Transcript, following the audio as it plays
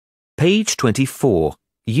Page 24,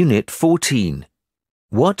 Unit 14.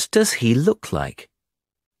 What does he look like?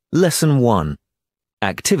 Lesson 1.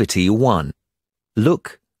 Activity 1.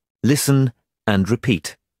 Look, listen and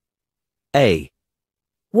repeat. A.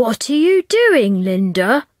 What are you doing,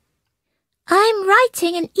 Linda? I'm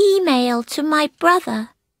writing an email to my brother.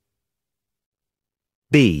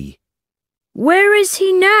 B. Where is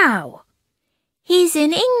he now? He's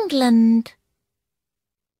in England.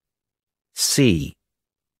 C.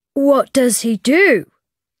 What does he do?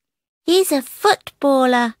 He's a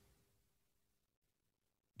footballer.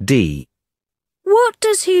 D. What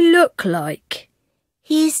does he look like?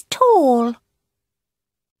 He's tall.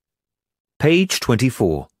 Page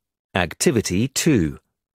 24. Activity 2.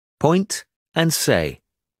 Point and say.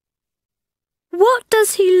 What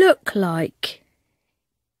does he look like?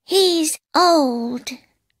 He's old.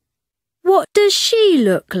 What does she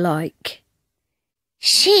look like?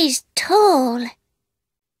 She's tall.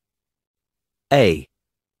 A.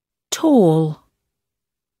 Tall.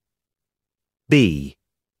 B.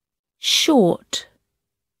 Short.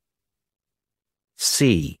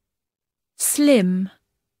 C. Slim.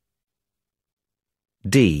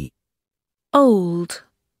 D. Old.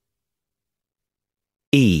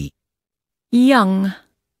 E. Young.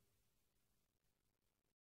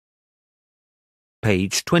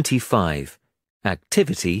 Page 25.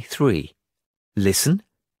 Activity 3. Listen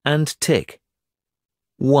and tick.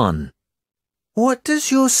 1. What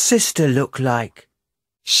does your sister look like?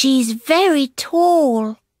 She's very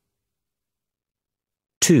tall.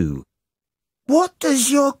 2. What does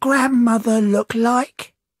your grandmother look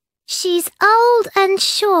like? She's old and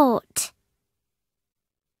short.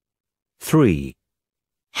 3.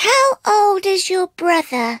 How old is your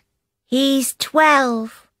brother? He's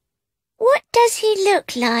 12. What does he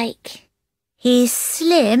look like? He's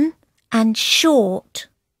slim and short.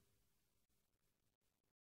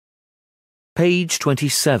 Page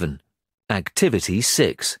 27. Activity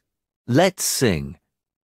 6. Let's sing.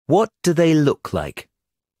 What do they look like?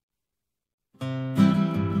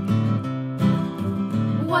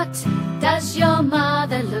 What does your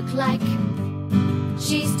mother look like?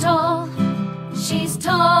 She's tall, she's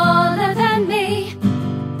taller than me.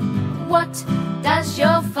 What does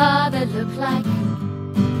your father look like?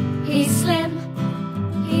 He's slimmer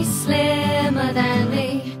than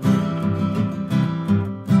me.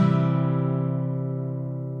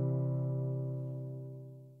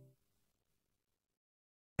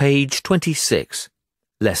 Page 26.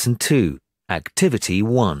 Lesson 2. Activity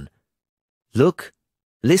 1. Look,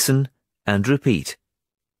 listen and repeat.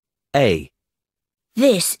 A.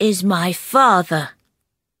 This is my father.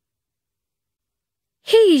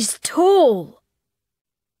 He's tall.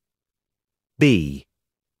 B.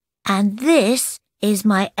 And this is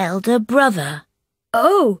my elder brother.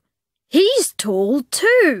 Oh, he's tall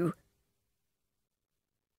too.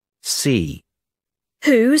 C.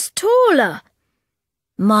 Who's taller?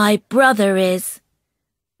 My brother is.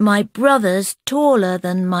 My brother's taller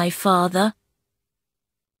than my father.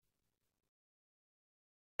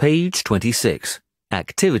 Page 26.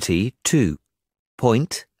 Activity 2.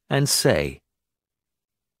 Point and say.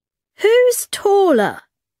 Who's taller?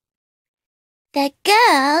 The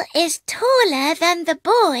girl is taller than the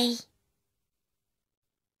boy.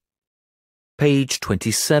 Page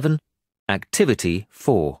 27. Activity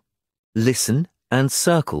 4. Listen and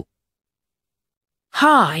circle.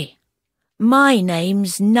 Hi, my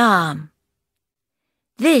name's Nam.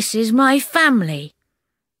 This is my family.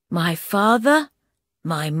 My father,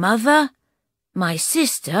 my mother, my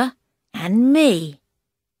sister, and me.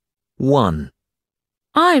 1.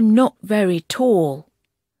 I'm not very tall,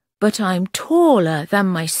 but I'm taller than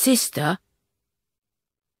my sister.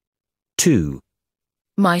 2.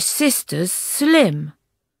 My sister's slim.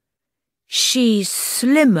 She's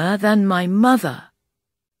slimmer than my mother.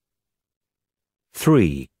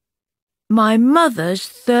 3. My mother's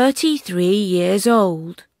 33 years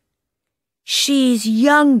old. She's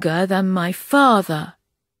younger than my father.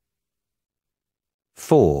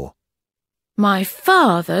 4. My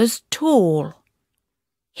father's tall.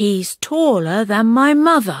 He's taller than my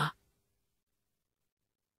mother.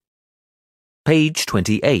 Page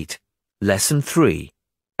 28. Lesson 3.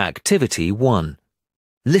 Activity 1.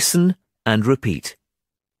 Listen and repeat.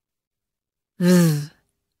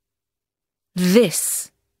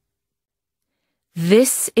 This.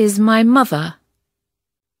 This is my mother.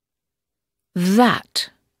 That.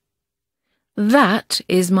 That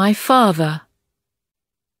is my father.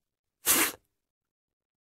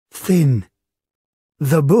 Thin.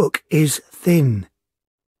 The book is thin.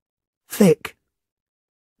 Thick.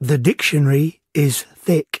 The dictionary is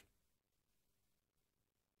thick.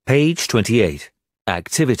 Page 28.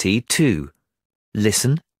 Activity 2.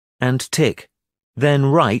 Listen and tick. Then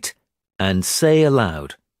write and say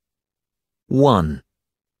aloud. 1,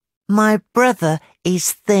 My brother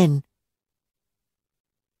is thin.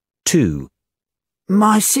 2,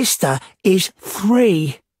 My sister is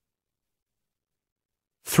 3.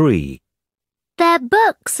 3, Their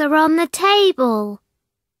books are on the table.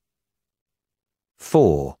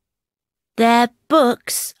 4, Their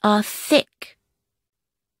books are thick.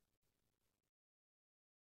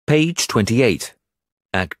 Page 28.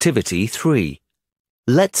 Activity 3.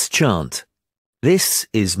 Let's chant. This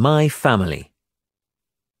is my family.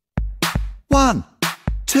 1,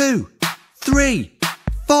 2, 3,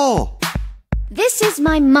 4. This is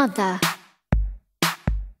my mother.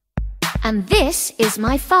 And this is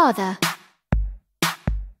my father.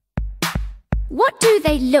 What do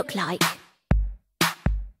they look like?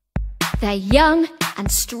 They're young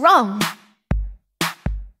and strong.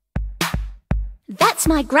 That's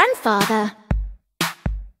my grandfather.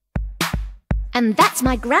 And that's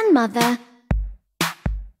my grandmother.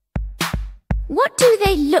 What do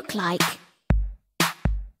they look like?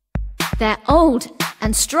 They're old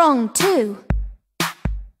and strong too.